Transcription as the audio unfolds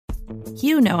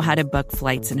You know how to book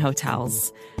flights and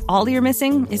hotels. All you're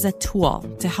missing is a tool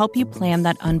to help you plan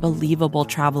that unbelievable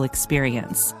travel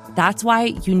experience. That's why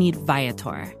you need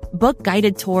Viator. Book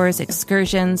guided tours,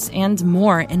 excursions, and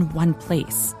more in one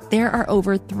place. There are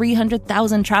over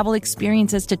 300,000 travel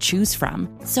experiences to choose from,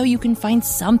 so you can find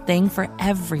something for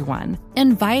everyone.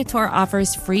 And Viator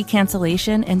offers free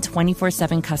cancellation and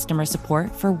 24/7 customer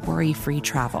support for worry-free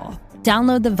travel.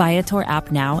 Download the Viator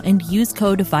app now and use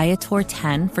code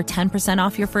Viator10 for 10%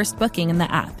 off your first booking in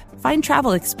the app. Find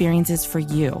travel experiences for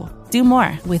you. Do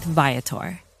more with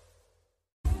Viator.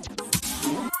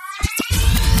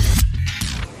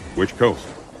 Which coast?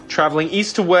 Traveling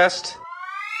east to west.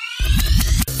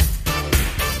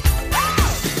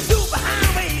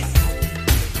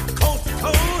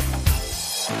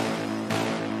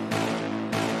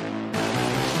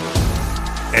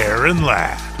 Aaron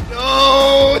Ladd.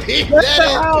 No, he did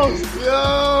it.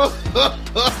 No.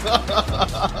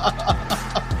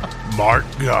 Mark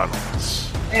Gunnels.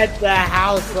 At the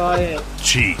house on it.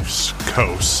 Chiefs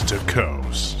coast to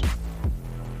coast.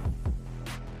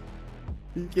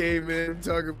 He came in and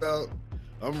talked about,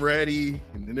 I'm ready.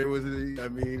 And then there was,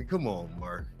 come on,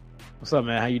 Mark. What's up,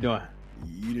 man? How you doing?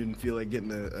 You didn't feel like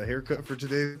getting a haircut for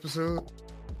today's episode?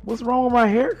 What's wrong with my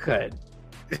haircut?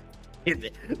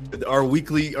 Our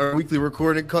weekly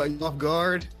recording caught you off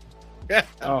guard?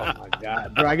 Oh, my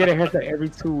God. Bro, I get a haircut every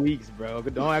 2 weeks, bro.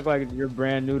 Don't act like you're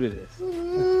brand new to this.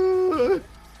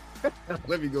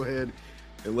 Let me go ahead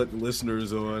and let the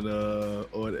listeners on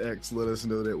X let us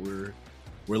know that we're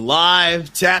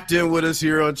live, tapped in with us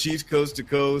here on Chiefs Coast to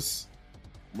Coast.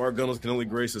 Mark Gunnels can only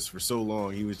grace us for so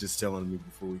long. He was just telling me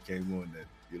before we came on that,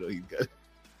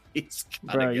 he's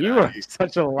got bro, you are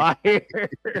such a liar.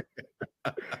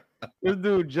 This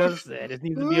dude just said it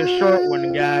needs to be a short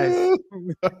one, guys.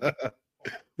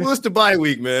 Well, it's the bye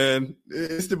week, man.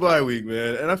 It's the bye week,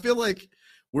 man. And I feel like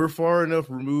we're far enough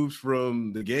removed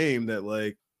from the game that,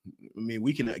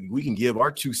 we can give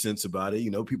our 2 cents about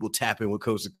it. People tap in with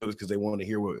Coast to Coast because they want to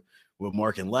hear what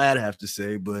Mark and Ladd have to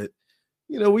say. But,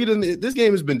 we didn't. This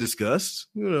game has been discussed,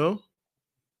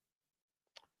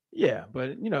 Yeah,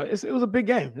 but it was a big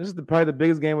game. This is probably the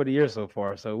biggest game of the year so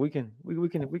far. So we can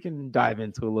dive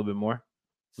into it a little bit more.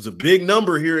 It was a big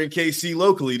number here in KC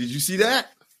locally. Did you see that?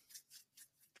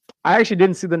 I actually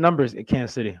didn't see the numbers in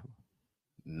Kansas City.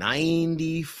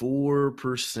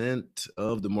 94%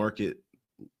 of the market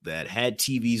that had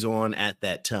TVs on at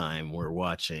that time were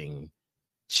watching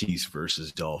Chiefs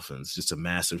versus Dolphins. Just a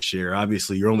massive share.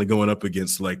 Obviously, you're only going up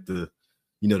against the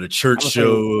church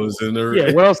shows and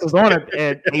what else is on at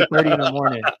 8:30 in the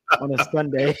morning on a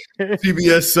Sunday?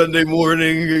 CBS Sunday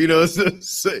morning.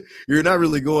 So you're not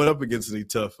really going up against any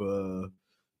tough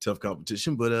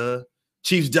competition. But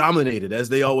Chiefs dominated as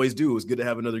they always do. It was good to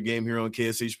have another game here on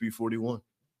KSHP 41.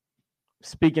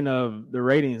 Speaking of the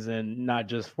ratings, and not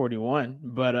just 41,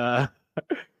 but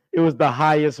it was the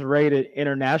highest rated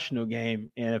international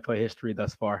game in NFL history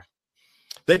thus far.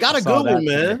 They got a good one,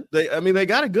 man. They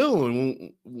got a good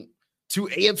one. 2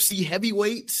 AFC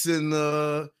heavyweights, and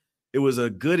it was a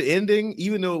good ending,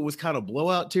 even though it was kind of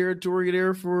blowout territory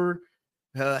there for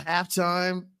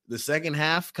halftime. The second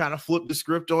half kind of flipped the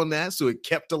script on that, so it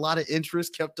kept a lot of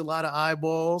interest, kept a lot of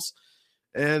eyeballs,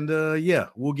 and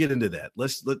we'll get into that.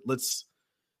 Let's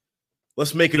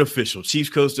make it official. Chiefs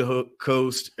Coast to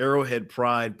Coast, Arrowhead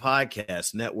Pride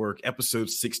Podcast Network, episode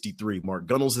 63. Mark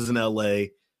Gunnels is in LA.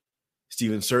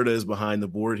 Steven Serta is behind the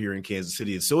board here in Kansas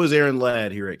City, and so is Aaron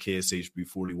Ladd here at KSHB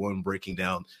 41, breaking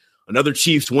down another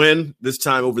Chiefs win, this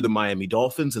time over the Miami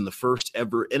Dolphins in the first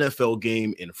ever NFL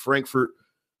game in Frankfurt.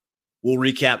 We'll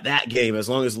recap that game as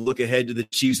long as look ahead to the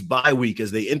Chiefs bye week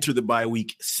as they enter the bye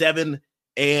week 7-2.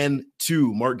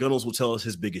 Mark Gunnels will tell us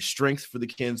his biggest strength for the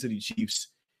Kansas City Chiefs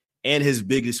and his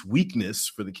biggest weakness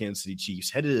for the Kansas City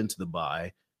Chiefs headed into the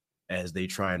bye as they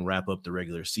try and wrap up the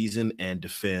regular season and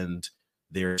defend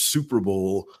their Super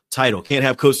Bowl title. Can't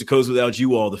have Coast to Coast without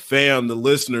you all, the fam, the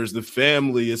listeners, the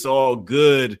family. It's all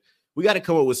good. We got to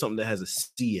come up with something that has a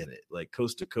C in it, like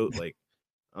Coast to Coast. Like,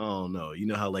 I don't know. You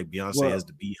know how Beyonce has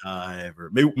the Beehive, or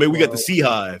maybe we got the Sea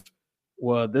Hive.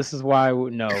 Well, this is why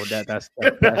that's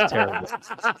terrible.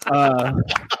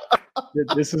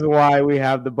 This is why we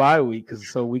have the bye week,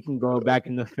 so we can go back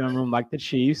in the film room like the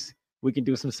Chiefs. We can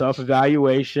do some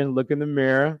self-evaluation, look in the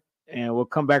mirror, and we'll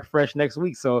come back fresh next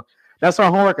week. So that's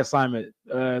our homework assignment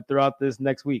throughout this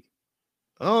next week.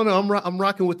 Oh no, I'm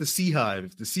rocking with the Sea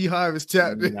Hive. The Sea Hive is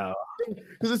tapped. No,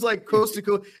 because it's like Coast to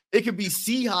Coast. It could be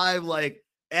Sea Hive, like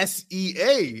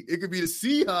SEA. It could be the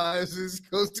Sea Hives.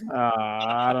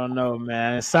 I don't know,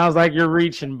 man. It sounds like you're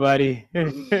reaching, buddy.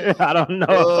 I don't know.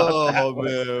 Oh,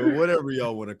 man. Whatever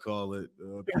y'all want to call it.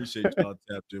 Appreciate y'all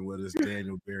tapped in with us.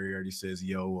 Daniel Berry already says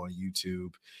yo on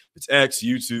YouTube. It's X,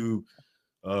 YouTube,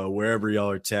 wherever y'all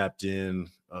are tapped in.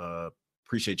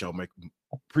 Appreciate y'all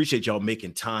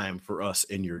making time for us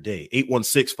in your day.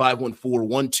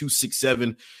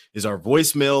 816-514-1267 is our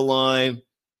voicemail line.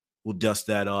 We'll dust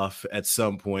that off at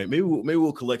some point. Maybe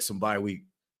we'll collect some bye-week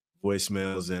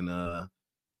voicemails and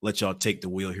let y'all take the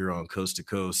wheel here on Coast to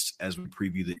Coast as we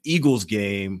preview the Eagles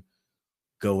game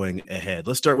going ahead.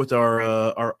 Let's start with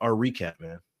our recap,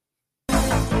 man.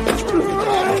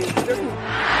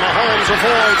 Mahomes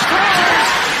avoids, throws.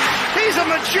 He's a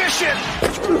magician.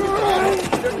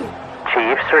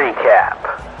 Chiefs recap.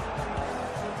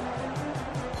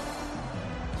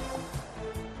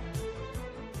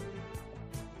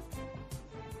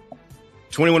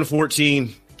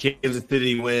 (21-14), Kansas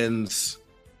City wins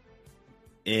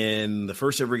in the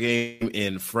first ever game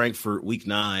in Frankfurt, Week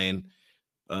 9.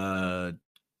 Patrick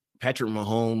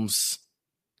Mahomes,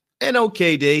 an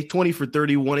okay day, 20 for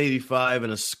 30, 185,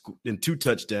 and 2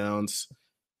 touchdowns.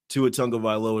 Tua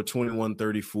Tagovailoa,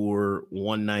 21-34,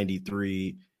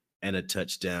 193, and a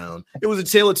touchdown. It was a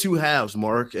tale of two halves,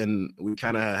 Mark, and we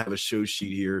kind of have a show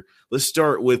sheet here. Let's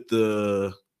start with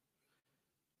the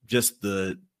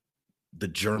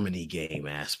Germany game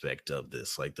aspect of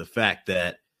this, like the fact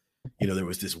that, there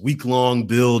was this week-long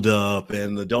build-up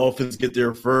and the Dolphins get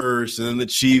there first and then the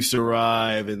Chiefs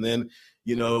arrive and then,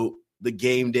 the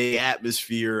game day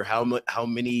atmosphere, how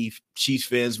many Chiefs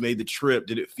fans made the trip?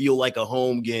 Did it feel like a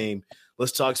home game?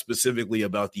 Let's talk specifically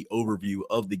about the overview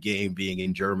of the game being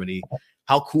in Germany.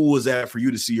 How cool was that for you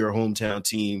to see your hometown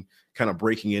team kind of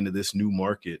breaking into this new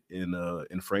market in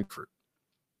Frankfurt?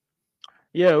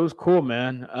 Yeah, it was cool,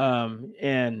 man.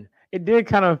 And it did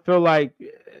kind of feel like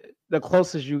the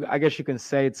closest I guess you can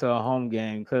say to a home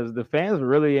game because the fans were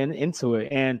really into it.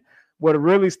 And what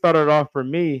really started off for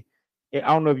me, I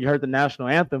don't know if you heard the national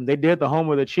anthem. They did the home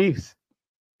of the Chiefs.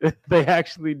 They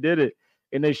actually did it.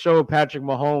 And they showed Patrick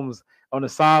Mahomes on the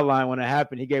sideline when it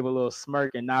happened. He gave a little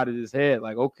smirk and nodded his head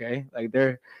like, okay, like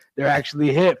they're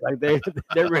actually hip. Like they're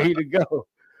ready to go.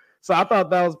 So I thought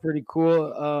that was pretty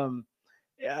cool.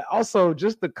 Also,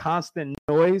 just the constant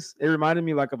noise. It reminded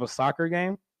me like of a soccer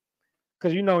game.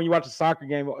 Because, when you watch a soccer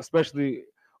game, especially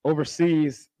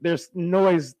overseas, there's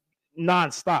noise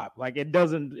nonstop. Like it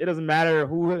doesn't matter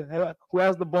who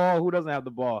has the ball, who doesn't have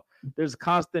the ball. There's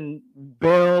constant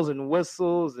bells and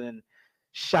whistles and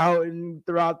shouting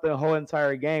throughout the whole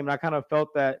entire game. And I kind of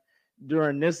felt that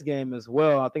during this game as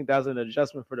well. I think that's an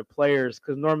adjustment for the players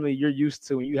because normally you're used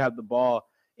to when you have the ball,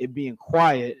 it being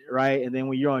quiet, right? And then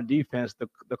when you're on defense,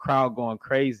 the crowd going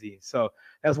crazy. So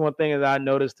that's one thing that I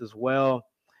noticed as well.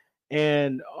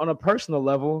 And on a personal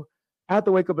level, I had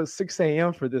to wake up at 6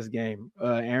 a.m. for this game,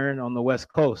 Aaron, on the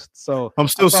West Coast. So I'm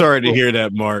still sorry to hear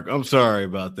that, Mark. I'm sorry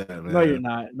about that, man.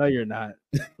 No, you're not.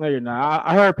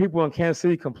 I heard people in Kansas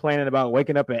City complaining about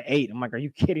waking up at 8. I'm like, are you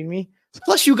kidding me?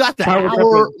 Plus, you got the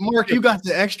hour, Mark. You got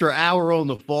the extra hour on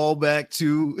the fallback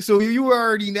too, so you were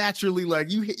already naturally like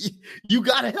you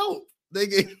got to help.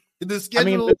 The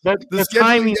schedule, the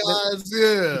timing, guys,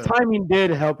 the timing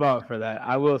did help out for that,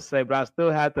 I will say. But I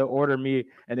still had to order me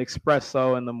an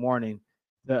espresso in the morning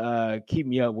to keep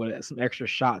me up with some extra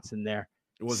shots in there.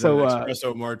 Was it an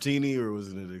espresso martini or was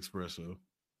it an espresso?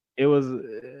 It was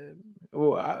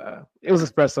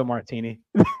espresso martini.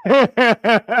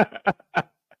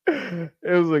 It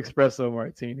was espresso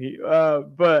martini.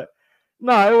 But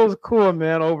no, it was cool,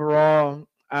 man. Overall,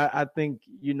 I think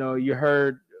you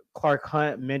heard Clark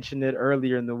Hunt mentioned it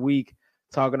earlier in the week,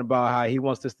 talking about how he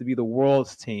wants this to be the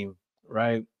world's team,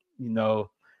 right?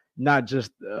 Not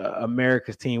just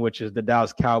America's team, which is the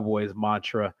Dallas Cowboys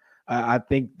mantra. I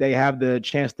think they have the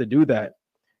chance to do that,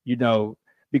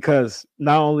 because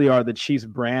not only are the Chiefs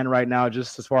brand right now,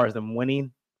 just as far as them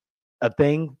winning a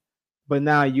thing, but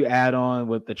now you add on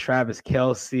with the Travis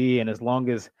Kelce, and as long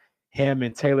as him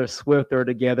and Taylor Swift are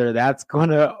together, that's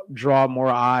going to draw more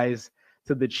eyes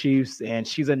to the Chiefs, and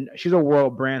she's a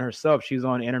world brand herself. She's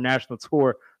on an international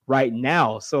tour right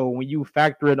now. So when you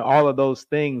factor in all of those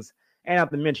things, and not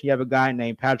to mention you have a guy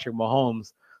named Patrick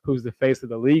Mahomes, who's the face of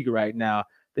the league right now,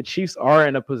 the Chiefs are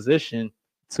in a position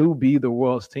to be the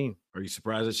world's team. Are you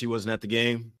surprised that she wasn't at the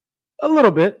game? A little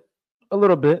bit.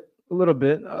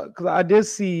 Because I did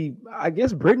see, I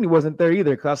guess Brittany wasn't there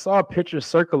either, because I saw a picture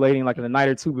circulating like a night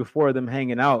or two before them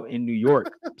hanging out in New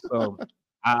York. So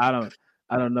I don't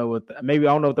know maybe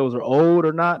I don't know if those are old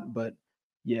or not, but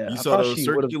yeah. You saw those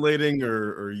circulating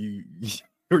or you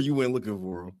went looking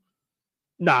for them?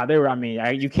 Nah, they were. I mean,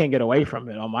 you can't get away from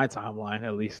it on my timeline,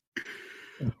 at least.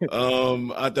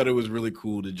 I thought it was really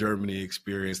cool, the Germany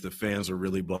experience. The fans were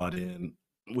really bought in.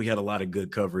 We had a lot of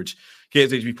good coverage.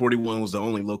 KSHB 41 was the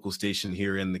only local station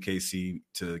here in the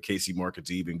KC market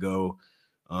to even go.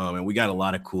 And we got a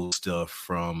lot of cool stuff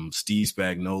from Steve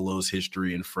Spagnuolo's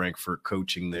history in Frankfurt,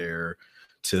 coaching there,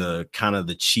 to kind of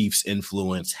the Chiefs'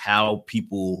 influence, how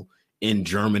people in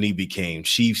Germany became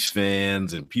Chiefs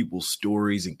fans, and people's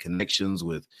stories and connections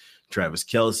with Travis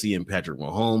Kelce and Patrick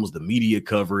Mahomes, the media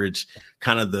coverage,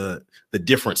 kind of the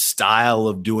different style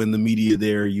of doing the media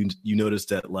there. You noticed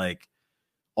that, like,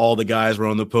 all the guys were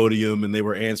on the podium and they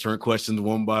were answering questions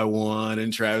one by one,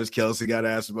 and Travis Kelce got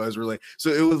asked about his relay. So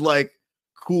it was like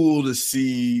cool to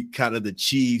see kind of the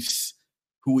Chiefs,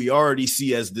 who we already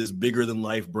see as this bigger than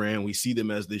life brand. We see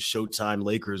them as this Showtime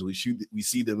Lakers. We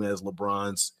see them as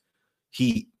LeBron's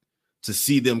Heat. To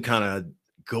see them kind of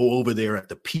go over there at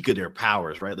the peak of their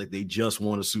powers, right? Like, they just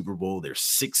won a Super Bowl. They're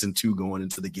 6-2 going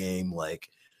into the game. Like,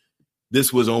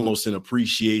 this was almost an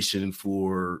appreciation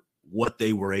for what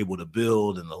they were able to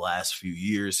build in the last few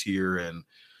years here. And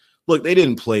look, they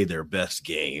didn't play their best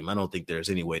game. I don't think there's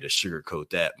any way to sugarcoat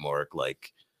that, Mark.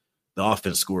 Like, the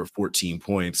offense scored 14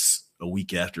 points a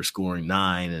week after scoring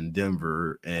 9 in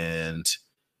Denver, and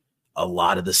a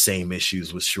lot of the same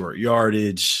issues with short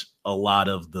yardage, a lot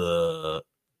of the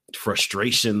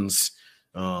frustrations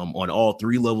on all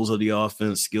three levels of the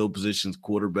offense, skill positions,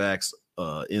 quarterbacks,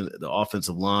 in the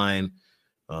offensive line.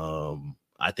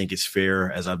 I think it's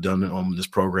fair, as I've done on this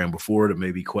program before, to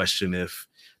maybe question if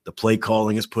the play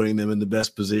calling is putting them in the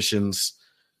best positions.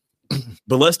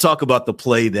 But let's talk about the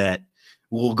play that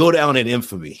will go down in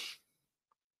infamy.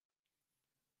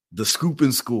 The scoop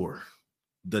and score.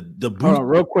 The Hold on,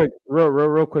 real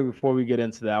quick before we get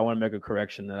into that, I want to make a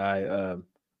correction that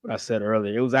I said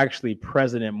earlier. It was actually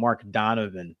President Mark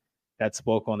Donovan that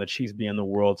spoke on the Chiefs being the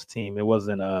world's team. It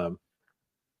wasn't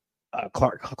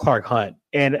Clark Hunt.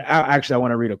 And I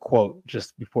want to read a quote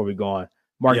just before we go on.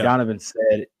 Mark Donovan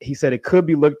said, it could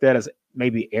be looked at as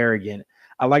maybe arrogant.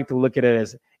 I like to look at it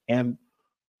as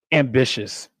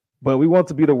ambitious, but we want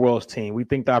to be the world's team. We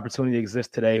think the opportunity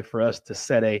exists today for us to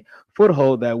set a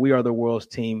foothold that we are the world's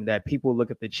team, that people look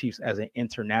at the Chiefs as an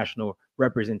international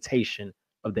representation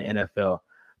of the NFL,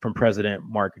 from President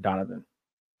Mark Donovan.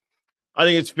 I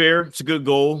think it's fair. It's a good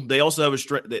goal. They also have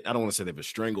I don't want to say they have a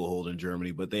stranglehold in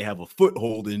Germany, but they have a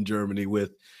foothold in Germany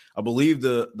with, I believe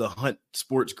the Hunt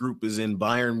Sports Group is in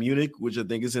Bayern Munich, which I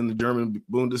think is in the German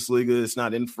Bundesliga. It's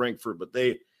not in Frankfurt, but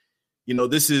they,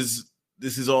 this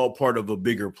is all part of a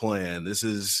bigger plan.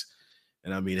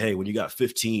 And I mean, hey, when you got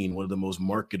 15, one of the most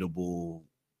marketable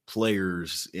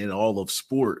players in all of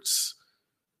sports,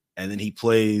 and then he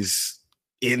plays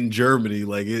in Germany,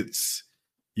 like, it's,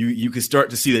 you can start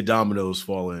to see the dominoes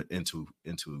fall into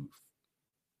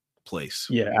place.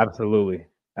 Yeah, absolutely.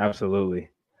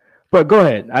 But go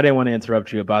ahead. I didn't want to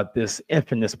interrupt you about this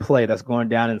infamous play that's going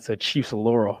down into Chiefs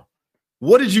laurel.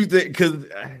 What did you think? Because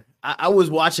I was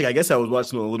watching, I guess I was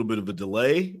watching on a little bit of a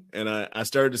delay, and I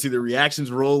started to see the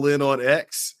reactions roll in on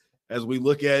X as we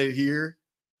look at it here.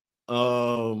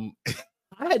 I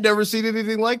had never seen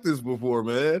anything like this before,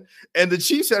 man. And the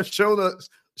Chiefs have shown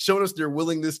us their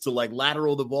willingness to, like,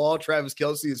 lateral the ball, Travis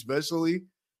Kelce especially.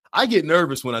 I get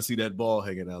nervous when I see that ball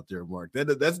hanging out there, Mark.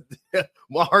 That's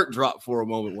my heart dropped for a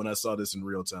moment when I saw this in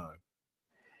real time.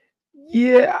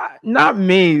 Yeah, not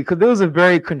me, because it was a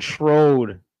very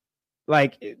controlled,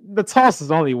 like, the toss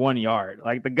is only 1 yard.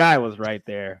 Like, the guy was right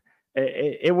there.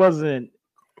 It wasn't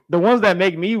the ones that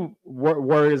make me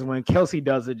worried is when Kelce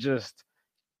does it just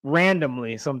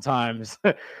randomly sometimes.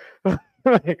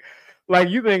 Like,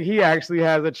 you think he actually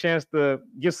has a chance to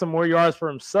get some more yards for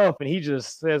himself, and he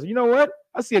just says, you know what?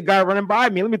 I see a guy running by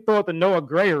me. Let me throw it to Noah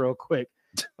Gray real quick.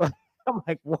 I'm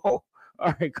like, whoa.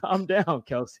 All right, calm down,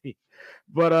 Kelce.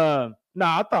 But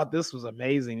I thought this was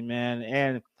amazing, man.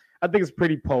 And I think it's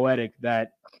pretty poetic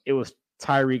that it was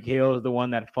Tyreek Hill, the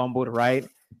one that fumbled, right?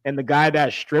 And the guy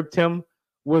that stripped him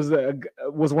was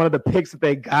one of the picks that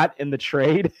they got in the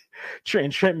trade,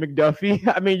 Trent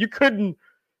McDuffie. I mean,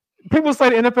 people say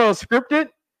the NFL is scripted.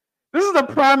 This is a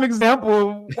prime example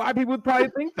of why people would probably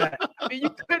think that. I mean,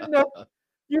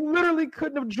 you literally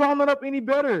couldn't have drawn that up any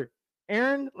better,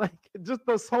 Aaron. Like, just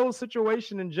this whole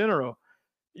situation in general,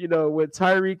 with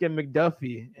Tyreek and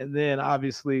McDuffie, and then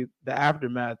obviously the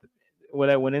aftermath, what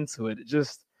that went into it.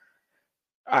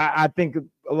 I think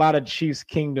a lot of Chiefs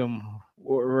Kingdom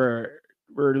were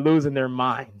losing their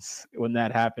minds when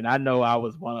that happened. I know I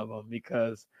was one of them,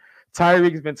 because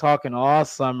Tyreek's been talking all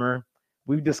summer.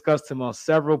 We've discussed him on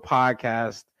several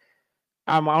podcasts.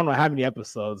 I don't know how many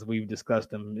episodes we've discussed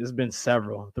them. It's been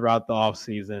several throughout the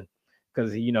offseason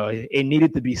because, it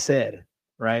needed to be said,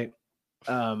 right?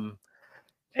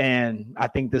 And I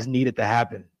think this needed to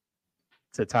happen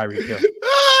to Tyreek Hill.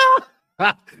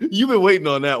 You've been waiting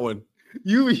on that one.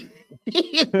 You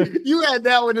had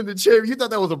that one in the chamber. You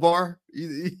thought that was a bar?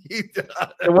 It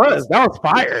was. That was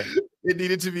fire. It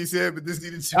needed to be said, but this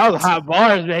needed to That was hot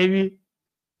bars, baby.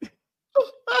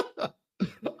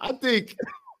 I think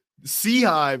Sea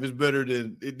Hive is better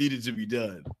than it needed to be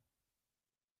done.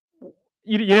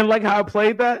 You didn't like how I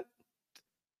played that?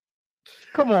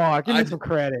 Come on, give me some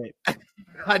credit.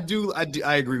 I do.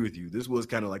 I agree with you. This was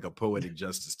kind of like a poetic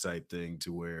justice type thing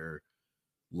to where,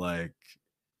 like,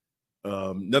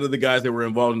 none of the guys that were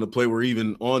involved in the play were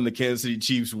even on the Kansas City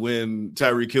Chiefs when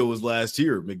Tyreek Hill was last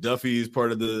here. McDuffie is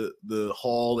part of the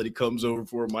haul that he comes over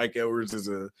for. Mike Edwards is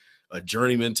a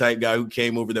journeyman type guy who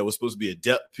came over that was supposed to be a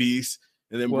depth piece.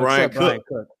 And then Brian Cook.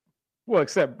 Well,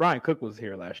 except Brian Cook was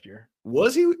here last year.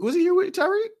 Was he here with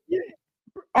Tyreek? Yeah.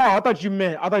 Oh, I thought you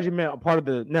meant a part of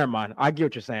the. Never mind. I get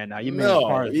what you're saying now. You meant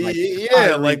part of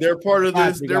they're part of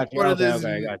this. They're part of this.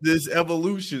 This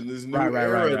evolution, this new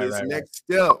era, this next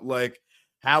step. Like,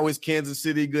 how is Kansas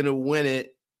City going to win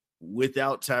it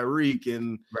without Tyreek?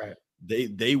 And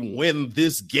they win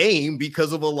this game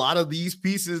because of a lot of these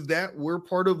pieces that were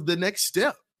part of the next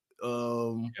step.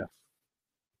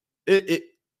 It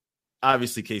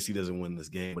obviously KC doesn't win this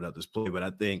game without this play, but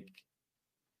I think,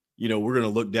 we're going to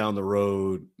look down the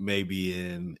road maybe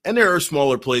and there are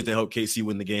smaller plays that help KC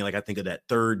win the game. Like I think of that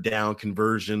third down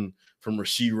conversion from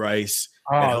Rashee Rice.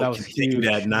 That was huge.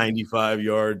 That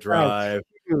 95-yard drive.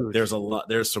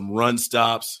 There's some run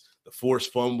stops, the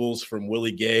forced fumbles from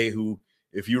Willie Gay, who,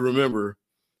 if you remember,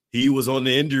 he was on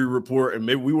the injury report and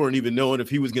maybe we weren't even knowing if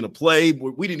he was going to play.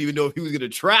 We didn't even know if he was going to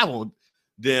travel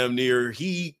damn near.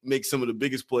 He makes some of the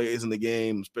biggest plays in the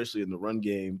game, especially in the run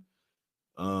game.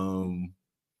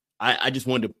 I just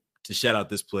wanted to shout out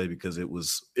this play because it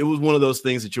was one of those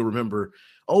things that you'll remember.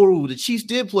 Oh, the Chiefs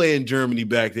did play in Germany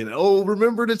back then. Oh,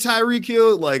 remember the Tyreek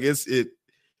Hill? Like it's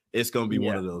going to be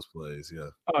one of those plays. Yeah.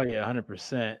 Oh yeah,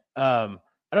 100%.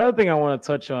 Another thing I want to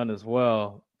touch on as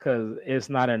well, because it's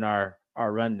not in our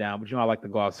rundown, but I like to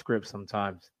go off script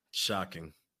sometimes.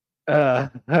 Shocking.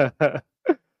 But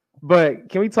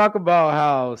can we talk about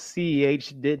how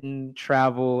CEH didn't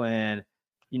travel and,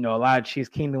 a lot of Chiefs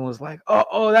Kingdom was like,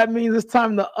 oh, that means it's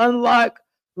time to unlock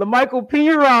LaMichael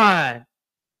Piron.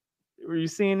 Were you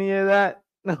seeing any of that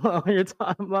on your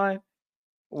timeline?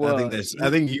 Well, I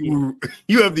think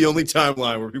you have the only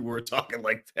timeline where people were talking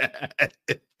like that.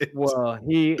 Well,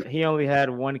 he only had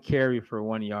one carry for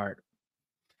 1 yard.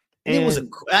 And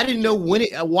I didn't know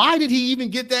why did he even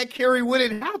get that carry when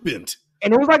it happened?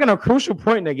 And it was like in a crucial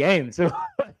point in the game. So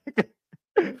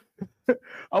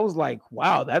I was like,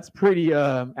 wow, that's pretty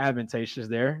advantageous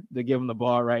there to give him the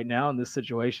ball right now in this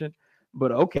situation.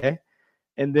 But okay.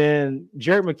 And then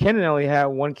Jerick McKinnon only had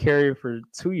one carry for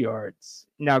 2 yards.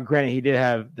 Now, granted, he did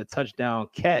have the touchdown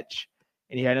catch,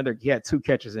 and he had 2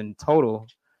 catches in total.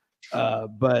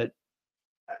 But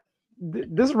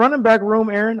this running back room,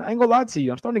 Aaron, I ain't gonna lie to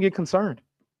you, I'm starting to get concerned.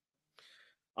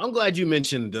 I'm glad you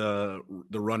mentioned the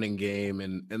running game,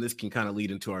 and this can kind of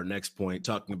lead into our next point,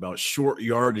 talking about short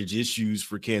yardage issues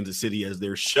for Kansas City as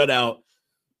they're shut out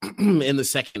in the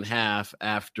second half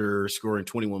after scoring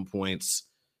 21 points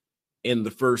in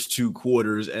the first 2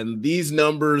 quarters. And these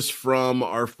numbers from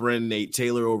our friend Nate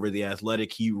Taylor over The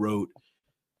Athletic, he wrote,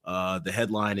 the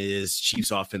headline is Chiefs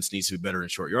offense needs to be better in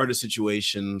short yardage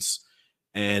situations.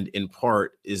 And in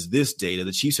part is this data.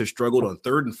 The Chiefs have struggled on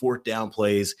 3rd and 4th down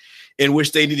plays in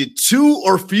which they needed 2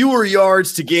 or fewer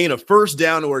yards to gain a first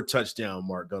down or a touchdown,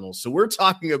 Mark Gunnels. So we're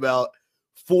talking about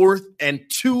 4th and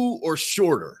 2 or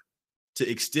shorter to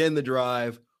extend the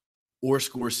drive or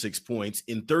score 6 points.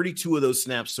 In 32 of those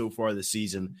snaps so far this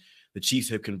season, the Chiefs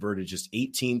have converted just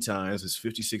 18 times. It's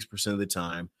 56% of the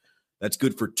time. That's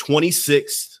good for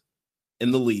 26th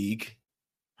in the league.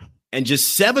 And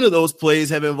just 7 of those plays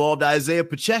have involved Isaiah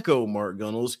Pacheco, Mark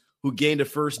Gunnels, who gained a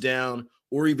first down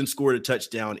or even scored a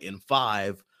touchdown in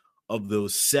 5 of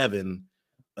those 7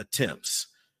 attempts.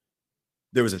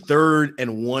 There was a 3rd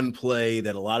and 1 play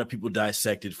that a lot of people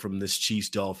dissected from this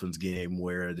Chiefs-Dolphins game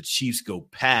where the Chiefs go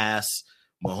pass.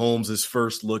 Mahomes'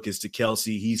 first look is to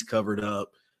Kelsey. He's covered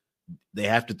up. They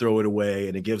have to throw it away,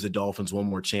 and it gives the Dolphins one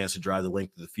more chance to drive the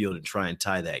length of the field and try and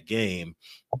tie that game.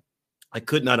 I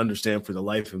could not understand for the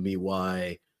life of me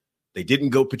why they didn't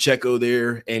go Pacheco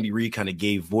there. Andy Reid kind of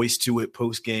gave voice to it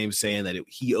post-game, saying that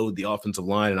he owed the offensive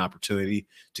line an opportunity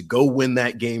to go win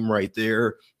that game right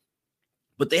there.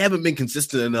 but they haven't been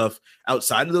consistent enough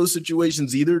outside of those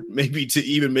situations either, maybe to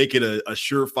even make it a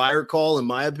surefire call, in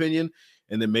my opinion.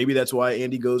 And then maybe that's why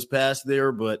Andy goes past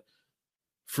there. But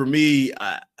for me,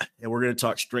 and we're going to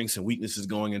talk strengths and weaknesses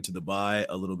going into the bye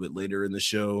a little bit later in the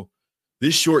show,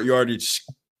 this short yardage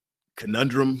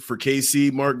conundrum for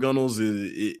KC, Mark Gunnels,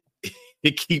 it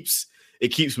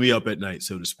keeps me up at night,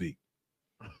 so to speak.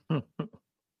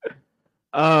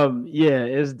 Yeah,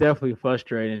 it's definitely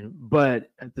frustrating,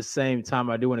 but at the same time,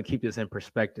 I do want to keep this in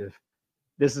perspective.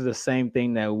 This is the same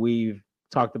thing that we've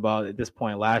talked about at this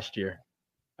point last year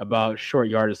about short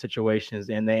yardage situations,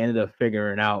 and they ended up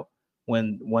figuring out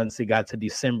once it got to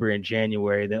December and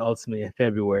January, then ultimately in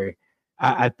February.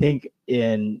 I think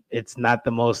it's not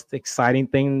the most exciting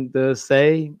thing to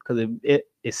say because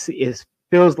it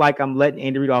feels like I'm letting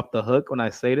Andy Reid off the hook when I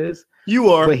say this. You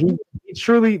are, but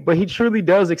he truly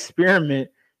does experiment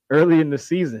early in the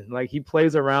season. Like he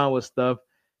plays around with stuff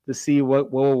to see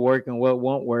what will work and what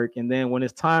won't work. And then when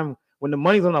it's time, when the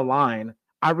money's on the line,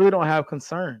 I really don't have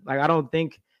concern. Like I don't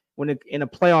think in a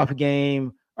playoff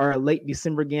game or a late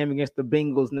December game against the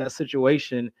Bengals in that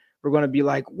situation, we're going to be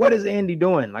like, what is Andy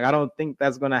doing? Like, I don't think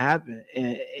that's going to happen.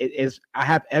 And I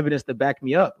have evidence to back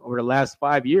me up over the last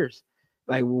 5 years.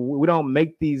 Like we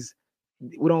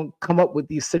don't come up with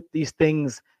these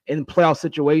things in playoff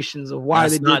situations of why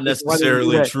that's not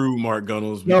necessarily true, Mark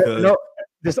Gunnels. Because no,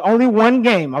 there's only one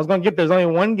game. There's only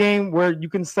one game where you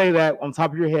can say that on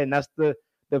top of your head, and that's the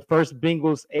first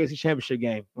Bengals AFC Championship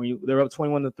game when they're up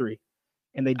 21-3.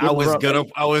 And they I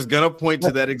was gonna point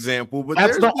to that example, but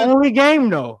that's the only game,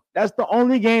 though. That's the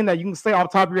only game that you can say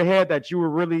off the top of your head that you were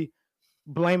really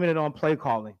blaming it on play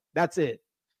calling. That's it.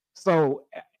 So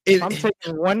if I'm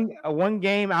taking one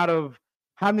game out of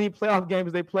how many playoff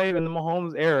games they played in the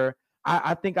Mahomes era,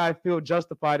 I think I feel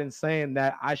justified in saying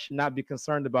that I should not be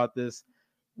concerned about this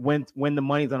when the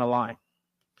money's on the line.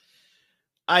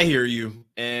 I hear you.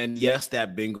 And yes,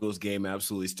 that Bengals game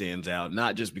absolutely stands out,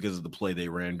 not just because of the play they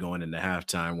ran going into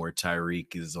halftime where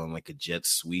Tyreek is on like a jet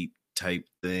sweep type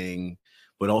thing,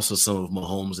 but also some of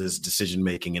Mahomes'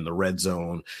 decision-making in the red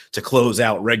zone to close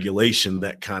out regulation.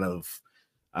 That kind of,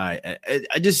 I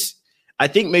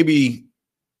think maybe,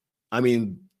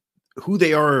 who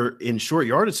they are in short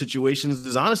yardage situations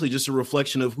is honestly just a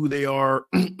reflection of who they are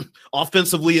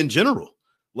offensively in general.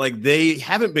 Like they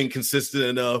haven't been consistent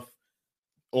enough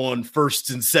on first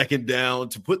and second down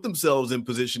to put themselves in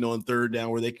position on third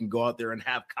down where they can go out there and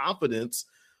have confidence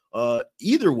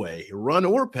either way, run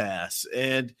or pass.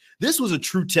 And this was a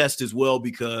true test as well,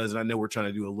 because I know we're trying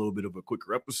to do a little bit of a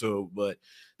quicker episode, but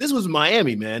this was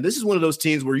Miami, man. This is one of those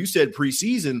teams where you said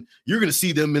preseason, you're going to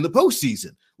see them in the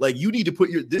postseason. Like you need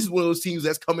to this is one of those teams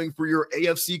that's coming for your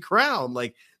AFC crown.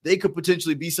 Like they could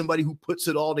potentially be somebody who puts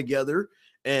it all together.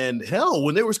 And hell,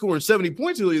 when they were scoring 70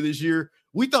 points earlier this year,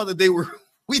 we thought that they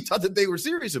were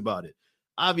serious about it.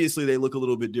 Obviously, they look a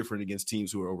little bit different against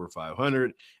teams who are over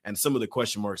 500. And some of the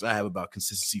question marks I have about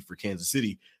consistency for Kansas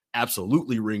City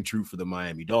absolutely ring true for the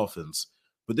Miami Dolphins.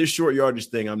 But this short yardage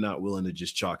thing, I'm not willing to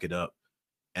just chalk it up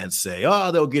and say,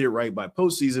 they'll get it right by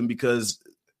postseason, because,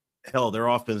 hell, their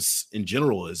offense in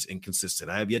general is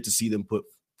inconsistent. I have yet to see them put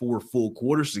 4 full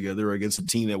quarters together against a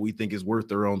team that we think is worth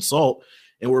their own salt.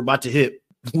 And we're about to hit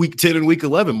week 10 and week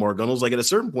 11, Mark Gunnels. Like at a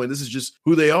certain point, this is just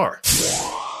who they are.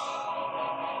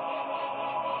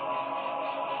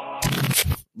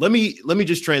 Let me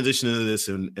just transition into this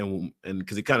and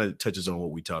because it kind of touches on what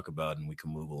we talk about, and we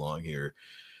can move along here.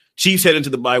 Chiefs head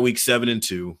into the bye week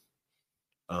 7-2,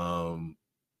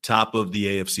 top of the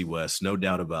AFC West, no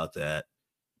doubt about that.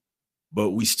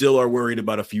 But we still are worried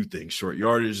about a few things. Short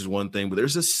yardage is one thing, but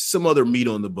there's some other meat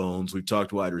on the bones. We've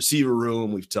talked wide receiver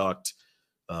room, we've talked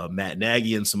Matt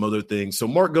Nagy and some other things. So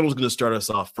Mark Gunnels is going to start us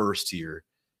off first here.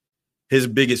 His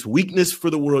biggest weakness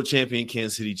for the world champion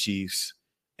Kansas City Chiefs,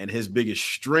 and his biggest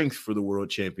strength for the world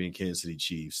champion Kansas City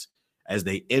Chiefs as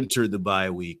they enter the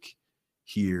bye week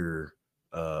here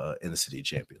in the City of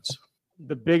Champions.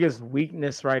 The biggest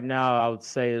weakness right now, I would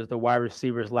say, is the wide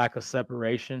receivers' lack of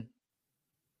separation.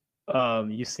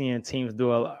 You're seeing teams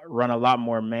run a lot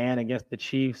more man against the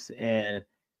Chiefs, and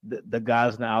the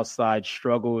guys on the outside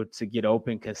struggle to get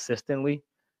open consistently.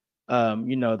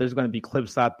 There's going to be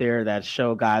clips out there that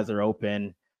show guys are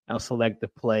open and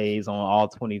selective plays on all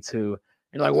 22.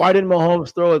 And like, why didn't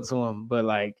Mahomes throw it to him? But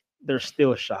like, there's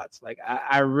still shots. Like,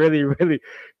 I really, really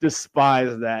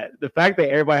despise that. The fact that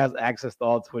everybody has access to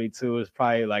all 22 is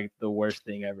probably like the worst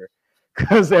thing ever,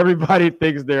 because everybody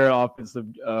thinks they're an offensive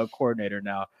coordinator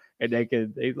now, and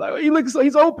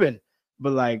he's open.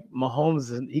 But like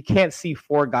Mahomes, he can't see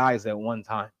 4 guys at one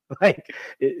time.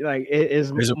 It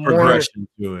is There's a more progression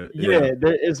to it. Yeah,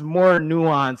 there is more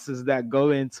nuances that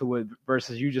go into it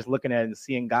versus you just looking at it and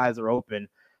seeing guys are open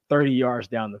 30 yards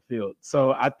down the field.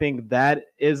 So I think that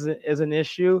is an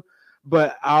issue,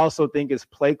 but I also think it's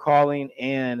play calling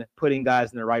and putting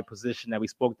guys in the right position that we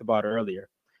spoke about earlier.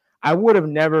 I would have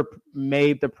never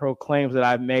made the proclaims that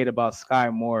I've made about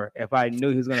Sky Moore if I knew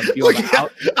he was going to be on the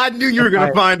out. I knew you were going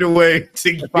to find a way to.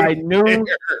 If I knew he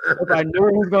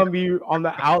was going to be on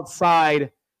the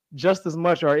outside just as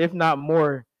much, or if not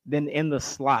more, than in the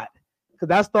slot, because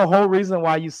that's the whole reason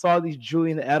why you saw these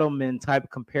Julian Edelman type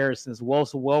comparisons,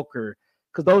 Wes Welker,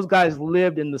 because those guys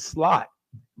lived in the slot,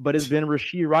 but it's been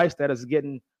Rashee Rice that is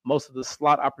getting most of the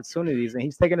slot opportunities, and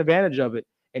he's taking advantage of it.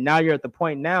 And now you're at the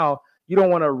point now. You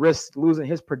don't want to risk losing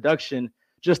his production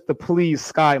just to please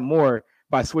Sky Moore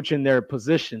by switching their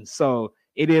positions. So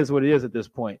it is what it is at this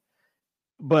point.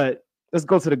 But let's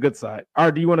go to the good side. Or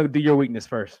do you want to do your weakness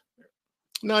first?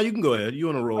 No, you can go ahead. You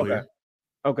want to roll here.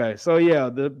 Okay. So, yeah,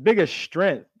 the biggest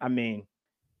strength, I mean,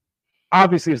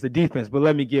 obviously it's the defense, but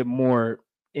let me get more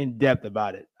in depth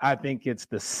about it. I think it's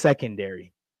the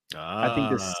secondary. I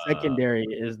think the secondary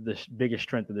is the biggest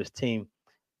strength of this team.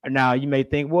 Now, you may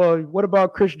think, well, what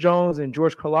about Chris Jones and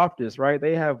George Karlaftis, right?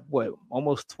 They have,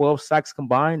 almost 12 sacks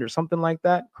combined or something like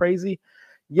that? Crazy?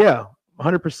 Yeah,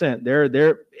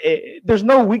 100%. There's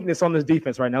no weakness on this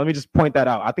defense right now. Let me just point that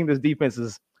out. I think this defense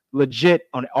is legit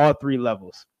on all three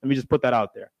levels. Let me just put that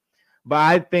out there. But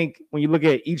I think when you look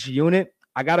at each unit,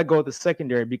 I got to go with the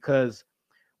secondary because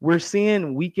we're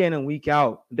seeing week in and week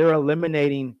out, they're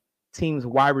eliminating teams'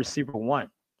 wide receiver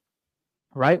one,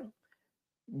 right?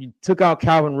 You took out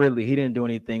Calvin Ridley. He didn't do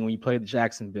anything when you played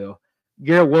Jacksonville.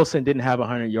 Garrett Wilson didn't have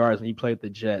 100 yards when you played the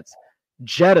Jets.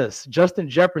 Justin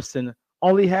Jefferson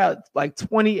only had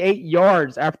 28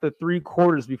 yards after 3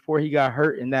 quarters before he got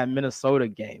hurt in that Minnesota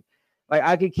game.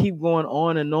 I could keep going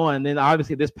on and on. And then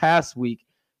obviously this past week,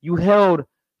 you held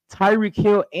Tyreek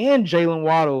Hill and Jalen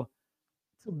Waddle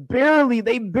to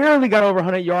they barely got over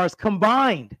 100 yards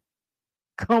combined.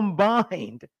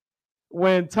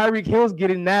 When Tyreek Hill's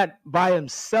getting that by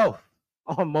himself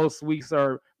on most weeks,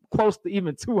 or close to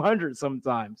even 200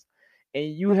 sometimes.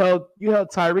 And you held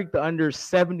Tyreek to under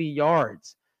 70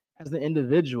 yards as an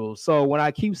individual. So when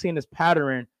I keep seeing this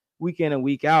pattern week in and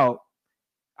week out,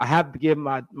 I have to give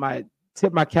my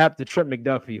cap to Trent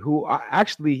McDuffie, who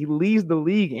he leads the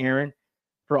league, Aaron,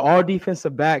 for all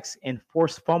defensive backs in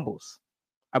forced fumbles.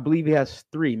 I believe he has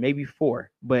 3, maybe 4,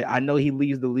 but I know he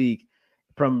leads the league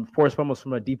from forced fumbles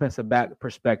from a defensive back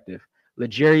perspective.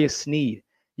 L'Jarius Sneed.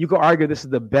 You could argue this is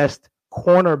the best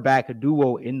cornerback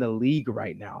duo in the league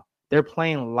right now. They're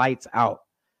playing lights out.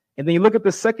 And then you look at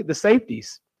the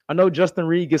safeties. I know Justin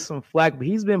Reed gets some flack, but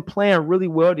he's been playing really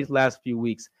well these last few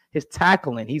weeks. His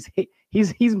tackling, he's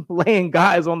laying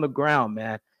guys on the ground,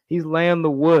 man. He's laying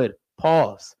the wood.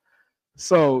 Pause.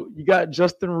 So you got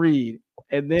Justin Reed,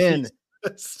 and then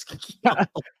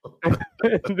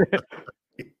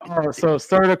so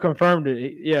Serta confirmed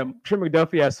it. Yeah, Trent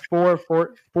McDuffie has four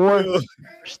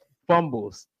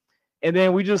fumbles. And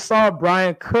then we just saw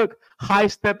Brian Cook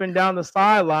high-stepping down the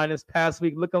sideline this past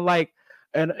week, looking like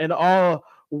an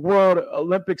all-world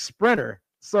Olympic sprinter.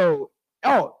 So,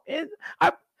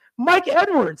 Mike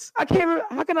Edwards. How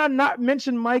can I not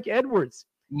mention Mike Edwards?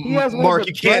 He has Mark,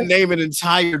 you can't name an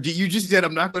entire. You just said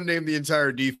I'm not going to name the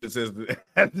entire defense as the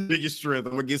biggest strength.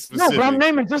 I'm going to get specific. No, but I'm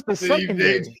naming just the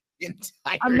secondary.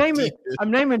 I'm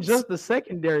naming just the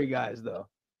secondary guys, though.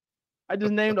 I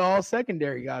just named all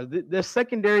secondary guys. The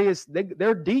secondary is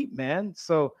they're deep, man.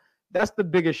 So that's the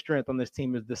biggest strength on this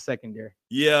team is the secondary.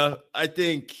 Yeah, I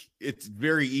think it's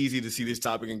very easy to see this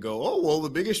topic and go, oh, well, the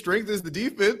biggest strength is the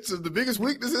defense and the biggest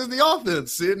weakness is the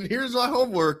offense. And here's my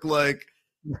homework.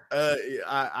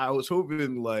 I was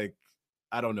hoping,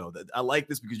 I don't know, that I like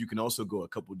this because you can also go a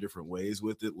couple different ways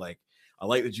with it. I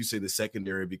like that you say the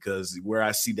secondary because where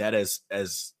I see that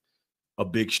as a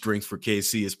big strength for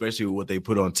KC, especially with what they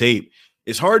put on tape,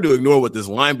 it's hard to ignore what this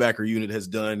linebacker unit has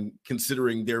done,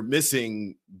 considering they're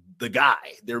missing the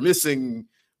guy. They're missing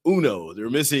Uno. They're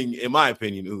missing, in my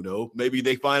opinion, Uno. Maybe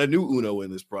they find a new Uno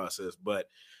in this process, but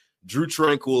Drew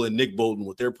Tranquill and Nick Bolton,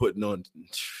 what they're putting on,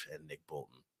 and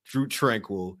Drew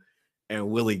Tranquill and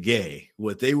Willie Gay,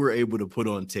 what they were able to put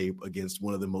on tape against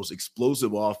one of the most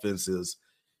explosive offenses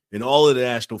in all of the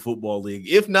National Football League,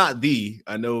 if not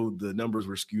I know the numbers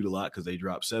were skewed a lot because they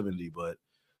dropped 70, but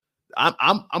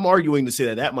I'm arguing to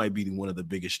say that might be one of the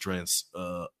biggest strengths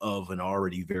of an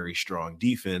already very strong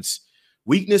defense.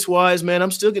 Weakness-wise, man,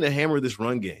 I'm still going to hammer this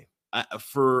run game.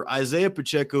 For Isaiah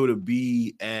Pacheco to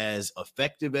be as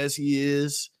effective as he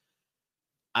is,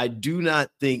 I do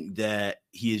not think that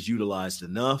he is utilized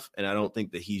enough, and I don't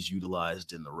think that he's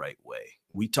utilized in the right way.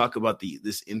 We talk about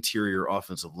this interior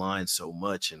offensive line so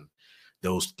much, and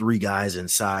those three guys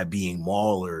inside being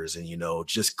maulers and,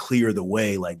 just clear the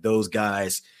way. Like, those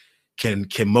guys can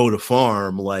mow the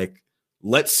farm. Like,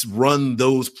 let's run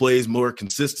those plays more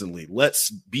consistently.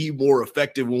 Let's be more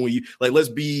effective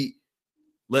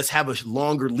let's have a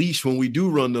longer leash when we do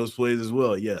run those plays as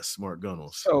well. Yes, Mark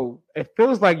Gunnels. So it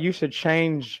feels like you should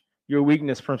change your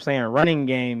weakness from saying running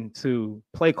game to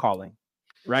play calling,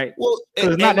 right? Well,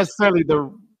 it's not necessarily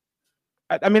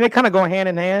they kind of go hand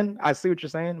in hand. I see what you're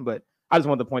saying, but I just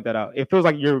wanted to point that out. It feels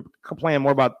like you're complaining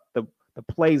more about the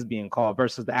plays being called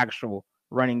versus the actual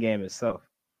running game itself.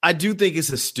 I do think it's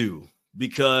a stew,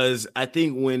 because I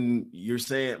think when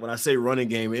I say running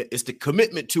game, it's the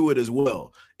commitment to it as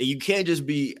well. And you can't just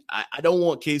be, I don't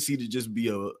want KC to just be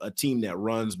a team that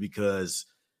runs because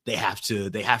they have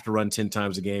to run 10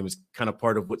 times a game. It's kind of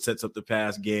part of what sets up the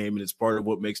pass game, and it's part of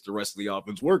what makes the rest of the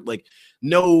offense work. Like,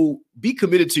 no, be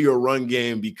committed to your run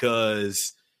game,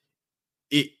 because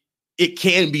it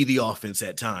can be the offense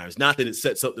at times. Not that it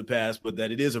sets up the pass, but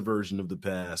that it is a version of the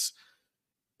pass.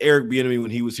 Eric Bieniemy,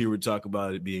 when he was here, would talk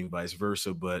about it being vice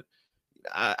versa, but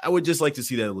I would just like to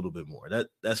see that a little bit more.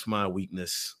 That's my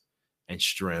weakness and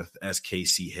strength as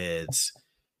KC heads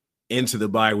into the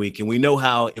bye week. And we know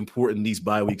how important these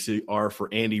bye weeks are for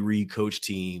Andy Reid coach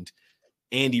teams.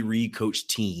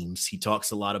 He talks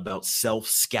a lot about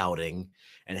self-scouting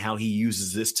and how he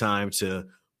uses this time to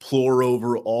pore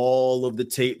over all of the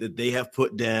tape that they have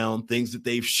put down, things that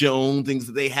they've shown, things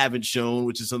that they haven't shown,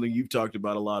 which is something you've talked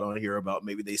about a lot on here about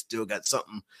maybe they still got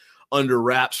something under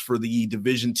wraps for the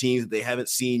division teams that they haven't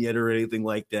seen yet or anything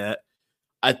like that.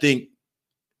 I think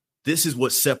this is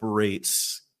what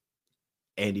separates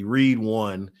Andy Reid,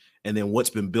 one, and then what's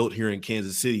been built here in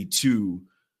Kansas City, two,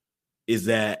 is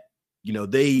that,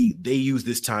 they use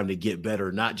this time to get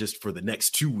better, not just for the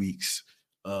next 2 weeks,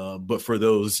 but for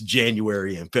those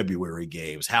January and February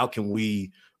games. How can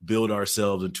we build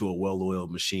ourselves into a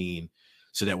well-oiled machine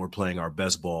so that we're playing our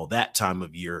best ball that time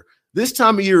of year, this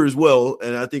time of year as well?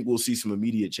 And I think we'll see some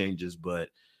immediate changes, but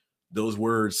those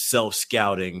words,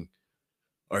 self-scouting,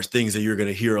 are things that you're going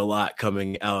to hear a lot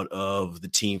coming out of the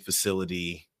team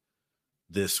facility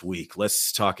this week.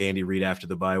 Let's talk Andy Reid after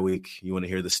the bye week. You want to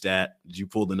hear the stat? Did you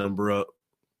pull the number up?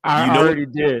 I already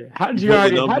did. How did you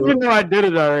know I did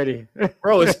it already?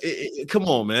 Bro, come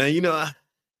on, man.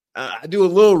 I do a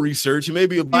little research. It may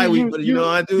be a bye week, but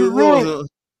I do a little.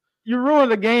 You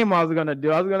ruined the game I was going to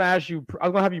do. I was going to ask you. I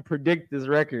was going to have you predict this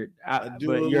record, but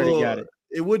you already got it.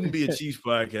 It wouldn't be a Chiefs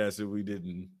podcast if we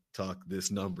didn't talk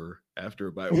this number after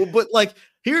a bye. Well, but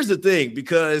here's the thing,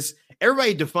 because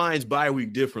everybody defines bye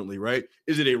week differently, right?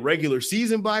 Is it a regular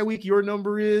season bye week your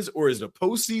number is, or is it a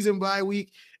postseason bye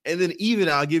week? And then even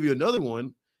I'll give you another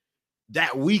one,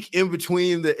 that week in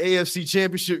between the AFC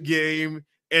Championship game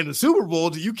and the Super Bowl,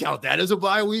 do you count that as a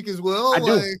bye week as well?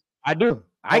 I do.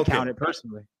 I count it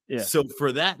personally. Yeah. So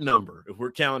for that number, if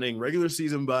we're counting regular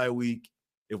season bye week,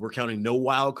 if we're counting no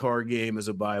wild card game as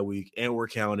a bye week, and we're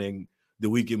counting the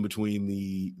week in between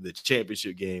the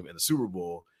championship game and the Super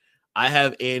Bowl, I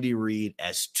have Andy Reid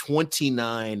as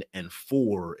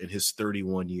 29-4 in his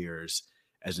 31 years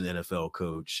as an NFL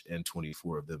coach, and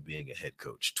 24 of them being a head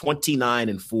coach.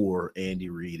 29-4 Andy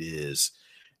Reid is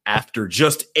after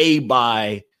just a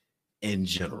bye in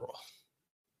general.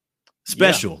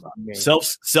 Special. Yeah,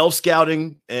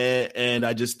 self-scouting, and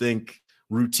I just think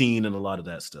routine and a lot of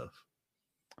that stuff.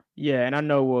 Yeah, and I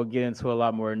know we'll get into a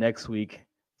lot more next week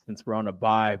since we're on a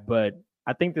bye, but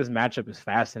I think this matchup is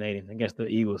fascinating against the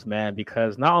Eagles, man,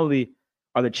 because not only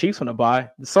are the Chiefs on a bye,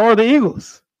 so are the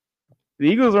Eagles. The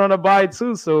Eagles are on a bye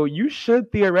too, so you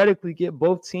should theoretically get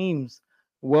both teams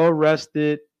well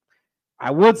rested. I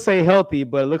would say healthy,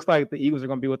 but it looks like the Eagles are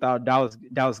going to be without Dallas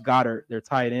Goedert, their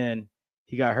tight end.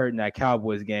 He got hurt in that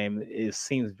Cowboys game. It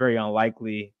seems very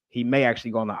unlikely. He may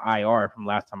actually go on the IR from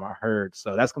last time I heard,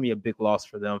 so that's going to be a big loss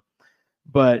for them.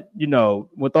 But,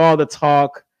 with all the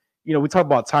talk, we talk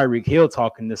about Tyreek Hill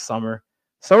talking this summer.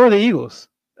 So are the Eagles.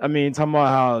 I mean, talking about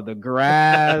how the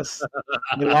grass,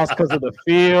 they lost because of the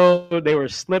field. They were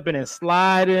slipping and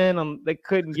sliding. They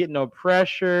couldn't get no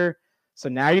pressure. So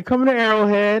now you're coming to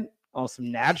Arrowhead on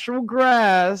some natural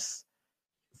grass.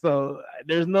 So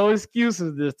there's no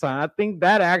excuses this time. I think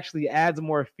that actually adds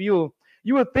more fuel.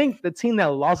 You would think the team that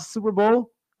lost the Super Bowl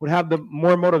would have the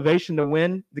more motivation to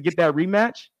win, to get that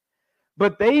rematch.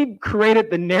 But they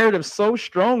created the narrative so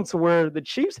strong to where the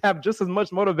Chiefs have just as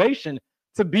much motivation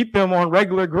to beat them on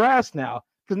regular grass now.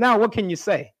 Because now what can you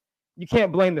say? you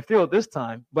can't blame the field this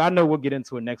time. But I know we'll get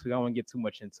into it next week. I don't want to get too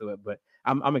much into it, but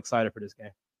I'm excited for this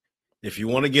game. If you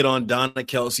want to get on Donna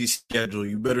Kelsey's schedule,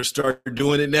 you better start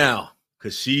doing it now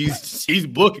because she's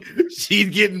getting booked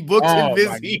and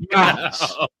busy.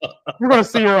 We're gonna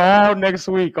see her all next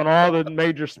week on all the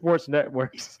major sports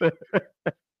networks.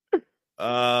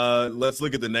 Let's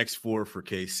look at the next four for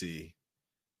KC.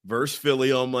 Versus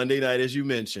Philly on Monday night, as you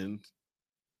mentioned.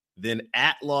 Then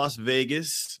at Las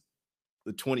Vegas,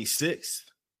 the 26th.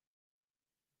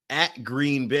 At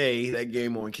Green Bay, that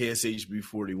game on KSHB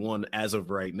 41 as of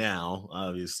right now,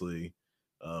 obviously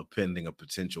pending a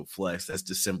potential flex. That's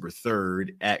December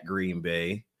 3rd at Green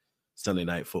Bay, Sunday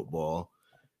Night Football.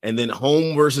 And then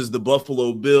home versus the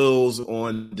Buffalo Bills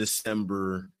on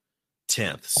December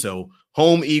 10th. So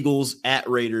home Eagles, at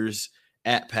Raiders,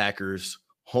 at Packers,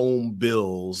 home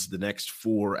Bills, the next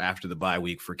four after the bye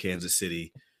week for Kansas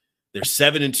City. They're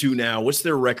 7-2 now. What's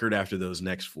their record after those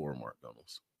next four, Mark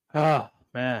Gunnels? Oh,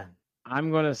 man. I'm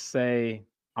gonna say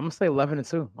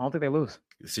 11-2. I don't think they lose.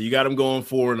 So you got them going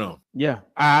 4-0. Yeah.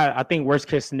 I think worst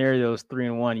case scenario is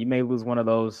 3-1. You may lose one of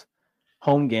those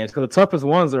home games because the toughest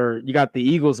ones are you got the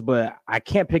Eagles, but I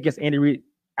can't pick against Andy Reid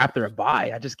after a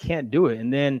bye. I just can't do it.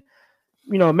 And then,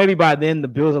 maybe by then the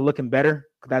Bills are looking better.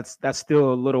 That's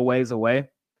still a little ways away.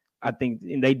 I think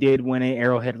they did win an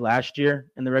Arrowhead last year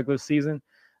in the regular season.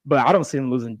 But I don't see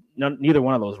them losing neither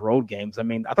one of those road games. I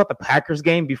mean, I thought the Packers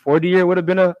game before the year would have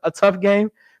been a tough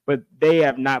game, but they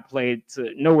have not played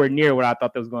to nowhere near what I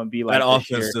thought that was going to be like. That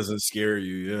offense doesn't scare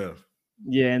you, yeah.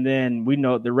 Yeah, and then we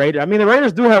know the Raiders. I mean, the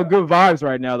Raiders do have good vibes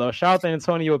right now, though. Shout out to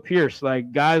Antonio Pierce.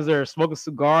 Like, guys are smoking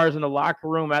cigars in the locker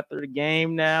room after the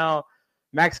game now.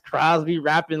 Max Crosby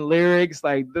rapping lyrics.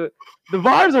 Like, the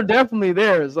vibes are definitely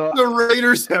there. So the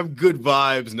Raiders have good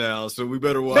vibes now, so we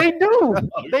better watch. They do.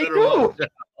 They do.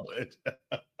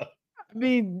 I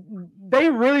mean, they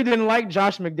really didn't like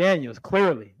Josh McDaniels,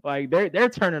 clearly. Like, they're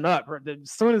turning up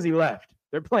as soon as he left.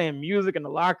 They're playing music in the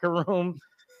locker room.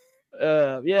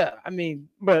 Yeah,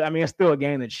 it's still a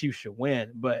game that Chiefs should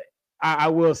win. But I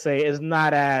will say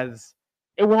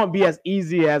it won't be as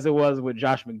easy as it was with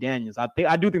Josh McDaniels.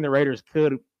 I do think the Raiders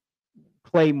could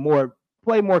play more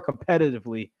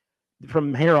competitively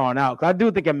from here on out. 'Cause I do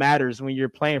think it matters when you're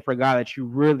playing for a guy that you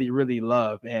really, really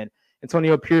love. And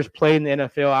Antonio Pierce played in the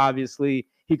NFL, obviously.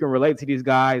 He can relate to these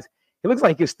guys. It looks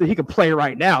like he can play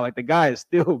right now. Like, the guy is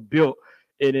still built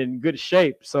and in good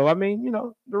shape. So,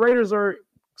 the Raiders are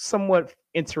somewhat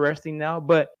interesting now.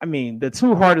 But, the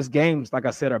two hardest games, like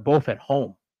I said, are both at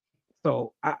home.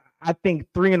 So, I think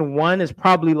 3-1 is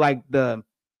probably like the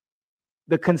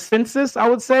consensus, I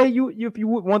would say, if you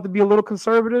would want to be a little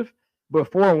conservative.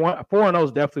 But 4-0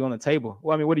 is definitely on the table.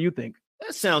 Well, what do you think?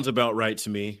 That sounds about right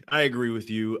to me. I agree with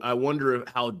you. I wonder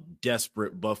how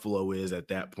desperate Buffalo is at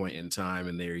that point in time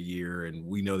in their year. And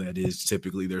we know that is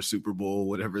typically their Super Bowl,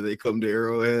 whenever they come to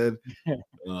Arrowhead.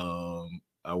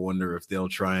 I wonder if they'll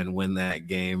try and win that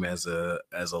game as a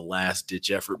last-ditch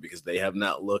effort because they have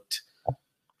not looked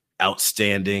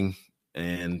outstanding.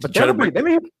 But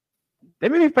they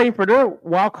may be fighting for their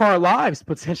wild card lives,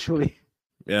 potentially.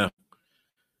 Yeah.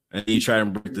 And you try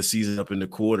and break the season up into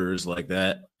quarters like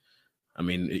that.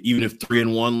 Even if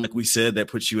 3-1, like we said, that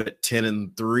puts you at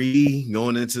 10-3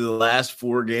 going into the last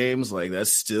four games. Like,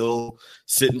 that's still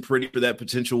sitting pretty for that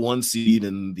potential 1 seed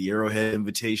and the Arrowhead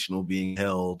Invitational being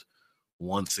held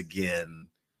once again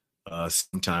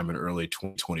sometime in early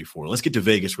 2024. Let's get to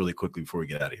Vegas really quickly before we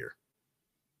get out of here.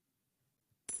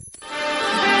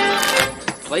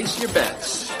 Place your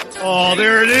bets. Oh,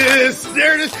 there it is.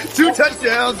 There it is. 2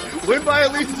 touchdowns. Win by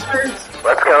at least 2.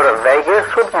 Let's go to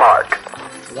Vegas with Mark.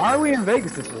 Why are we in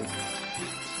Vegas this week?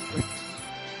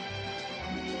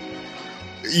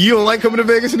 You don't like coming to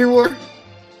Vegas anymore?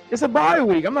 It's a bye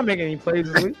week. I'm not making any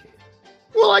plays this week.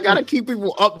 Well, I got to keep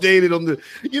people updated on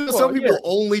some people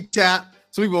only tap.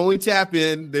 Some people only tap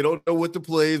in. They don't know what the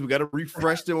plays. We got to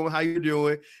refresh them on how you're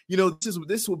doing.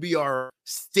 This will be our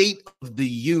State of the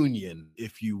Union,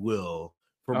 if you will,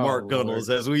 for Mark Gunnels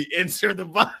as we enter the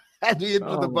bye. At the end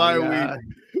of the bye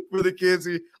week for the kids.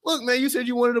 Look, man, you said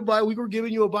you wanted a bye week. We're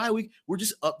giving you a bye week. We're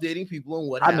just updating people on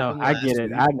what happened. I get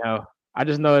it. I know. I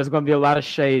just know there's going to be a lot of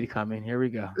shade coming. Here we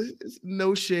go. There's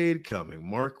no shade coming.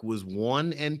 Mark was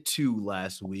 1-2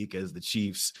 last week as the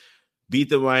Chiefs beat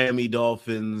the Miami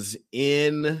Dolphins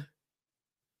in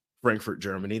Frankfurt,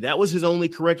 Germany. That was his only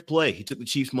correct play. He took the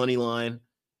Chiefs money line,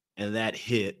 and that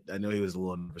hit. I know he was a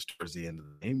little nervous towards the end of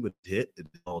the game, but it hit. It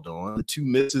held on. The 2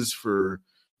 misses for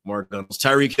Mark Gunnels.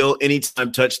 Tyreek Hill,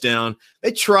 anytime touchdown.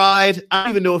 They tried. I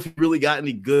don't even know if he really got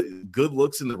any good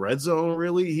looks in the red zone,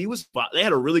 really. They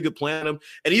had a really good plan on him.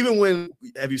 And even when,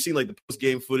 have you seen like the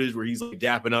post-game footage where he's like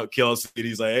dapping up Kelce and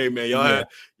he's like, hey, man,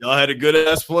 y'all had a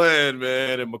good-ass plan,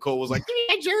 man. And McCole was like, give me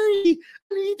that jersey.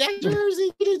 I need that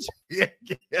jersey.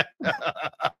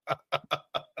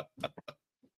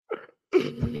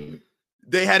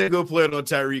 They had to go play it on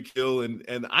Tyreek Hill,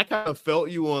 and I kind of felt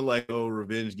you on like, oh,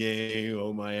 revenge game.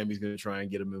 Oh, Miami's going to try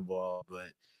and get him involved, but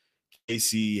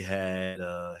KC had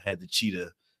the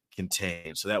cheetah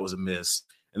contained, so that was a miss.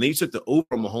 And then you took the over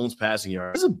on Mahomes passing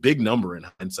yard. That's a big number in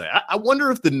hindsight. I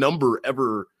wonder if the number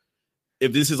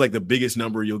if this is like the biggest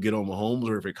number you'll get on Mahomes,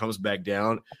 or if it comes back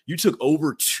down. You took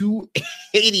over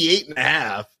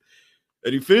 288.5,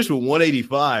 and you finished with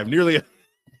 185, nearly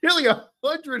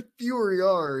 100 fewer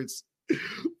yards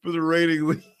for the rating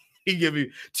league. He gave me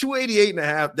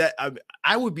 288.5. That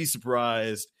I would be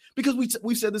surprised, because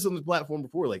we've said this on the platform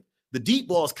before. Like, the deep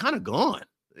ball is kind of gone.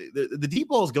 The deep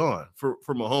ball is gone for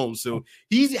Mahomes. So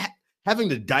he's having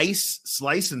to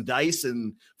slice and dice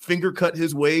and finger cut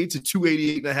his way to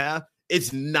 288.5.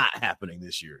 It's not happening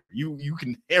this year. You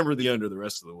can hammer the under the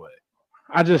rest of the way.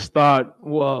 I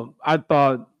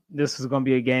thought this was going to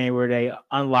be a game where they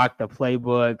unlocked the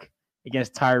playbook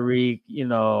against Tyreek,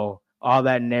 all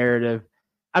that narrative.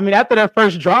 I mean, after that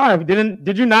first drive,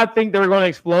 did you not think they were going to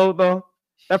explode, though?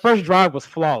 That first drive was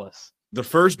flawless. The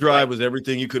first drive was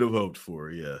everything you could have hoped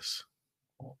for, yes.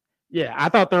 Yeah, I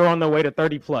thought they were on their way to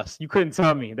 30-plus. You couldn't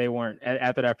tell me they weren't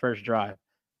after that first drive.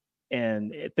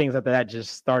 And things like that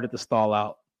just started to stall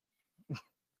out.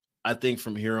 I think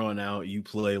from here on out, you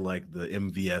play like the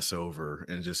MVS over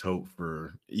and just hope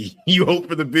for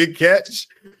the big catch.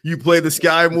 You play the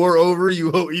Sky Moore over.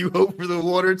 You hope for the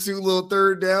 1 or 2 little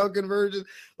third down conversion.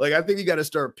 Like, I think you got to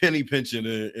start penny pinching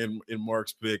in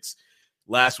Mark's picks.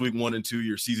 Last week, 1 and 2.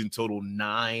 Your season total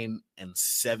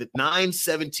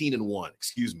 9-17-1.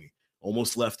 Excuse me,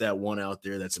 almost left that one out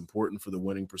there. That's important for the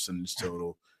winning percentage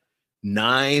total.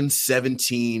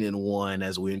 9-17-1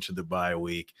 as we enter the bye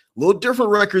week. A little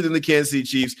different record than the Kansas City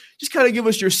Chiefs. Just kind of give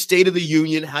us your state of the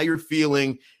union, how you're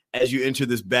feeling as you enter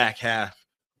this back half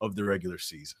of the regular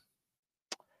season.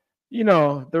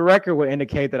 The record would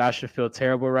indicate that I should feel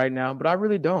terrible right now, but I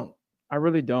really don't. I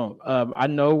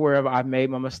know where I've made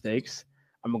my mistakes.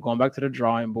 I'm going back to the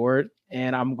drawing board,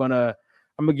 and I'm gonna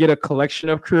get a collection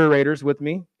of curators with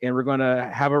me, and we're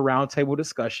gonna have a roundtable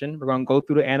discussion. We're gonna go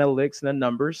through the analytics and the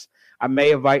numbers. I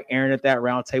may invite Aaron at that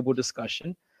roundtable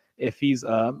discussion if he's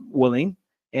willing,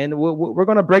 and we're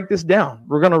gonna break this down.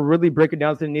 We're gonna really break it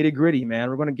down to the nitty gritty, man.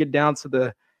 We're gonna get down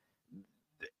to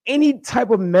any type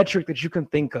of metric that you can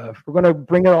think of. We're gonna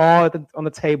bring it all on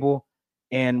the table,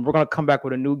 and we're gonna come back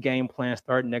with a new game plan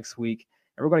starting next week,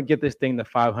 and we're gonna get this thing to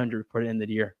 500 for the end of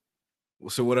the year.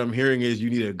 So what I'm hearing is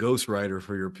you need a ghostwriter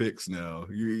for your picks now.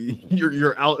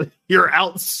 You're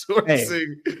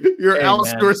outsourcing.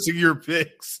 Outsourcing your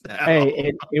picks now.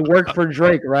 Hey, it worked for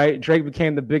Drake, right? Drake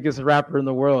became the biggest rapper in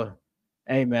the world.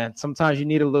 Hey, man, sometimes you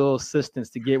need a little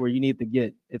assistance to get where you need to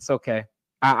get. It's okay.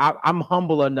 I'm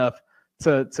humble enough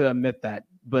to admit that.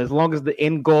 But as long as the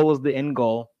end goal is the end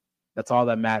goal, that's all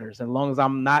that matters. As long as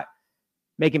I'm not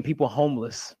making people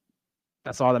homeless,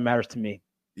 that's all that matters to me.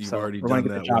 You've already done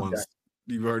that once.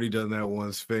 You've already done that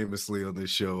once famously on this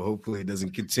show. Hopefully it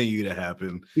doesn't continue to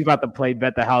happen. He's about to play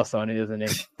Bet the House on it, isn't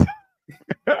it?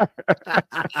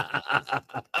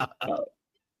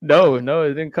 No,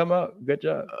 it didn't come out. Good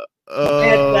job.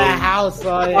 Bet the House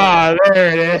on it. Oh,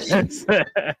 there it is.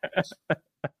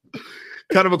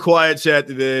 Kind of a quiet chat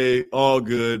today. All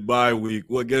good. Bye week.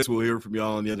 Well, I guess we'll hear from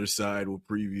y'all on the other side. We'll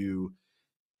preview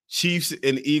Chiefs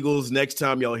and Eagles. Next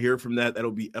time y'all hear from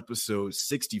that'll be episode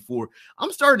 64.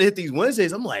 I'm starting to hit these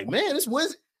Wednesdays. I'm like, man, it's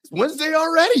Wednesday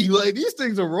already. Like, these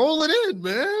things are rolling in,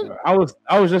 man. I was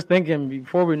just thinking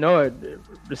before we know it,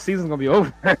 the season's gonna be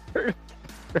over.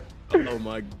 Oh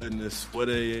my goodness, what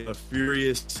a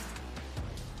furious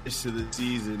finish to the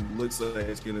season. Looks like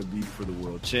it's gonna be for the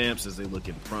world champs as they look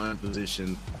in prime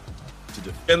position to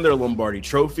defend their Lombardi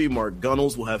Trophy. Mark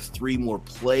Gunnels will have 3 more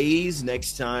plays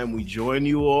next time we join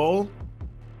you all.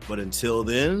 But until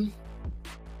then,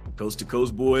 Coast to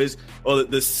Coast boys. Oh,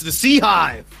 the Sea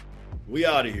Hive. We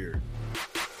out of here.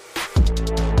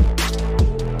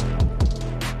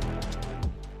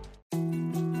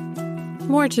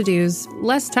 More to-dos,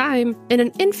 less time, and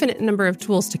an infinite number of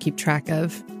tools to keep track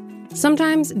of.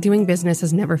 Sometimes doing business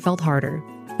has never felt harder,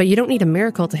 but you don't need a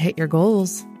miracle to hit your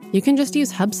goals. You can just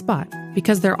use HubSpot,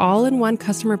 because their all-in-one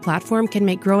customer platform can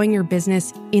make growing your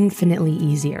business infinitely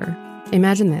easier.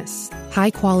 Imagine this: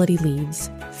 high-quality leads,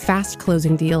 fast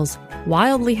closing deals,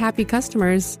 wildly happy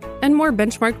customers, and more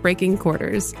benchmark-breaking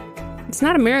quarters. It's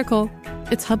not a miracle,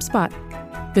 it's HubSpot.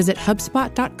 Visit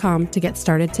HubSpot.com to get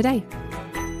started today.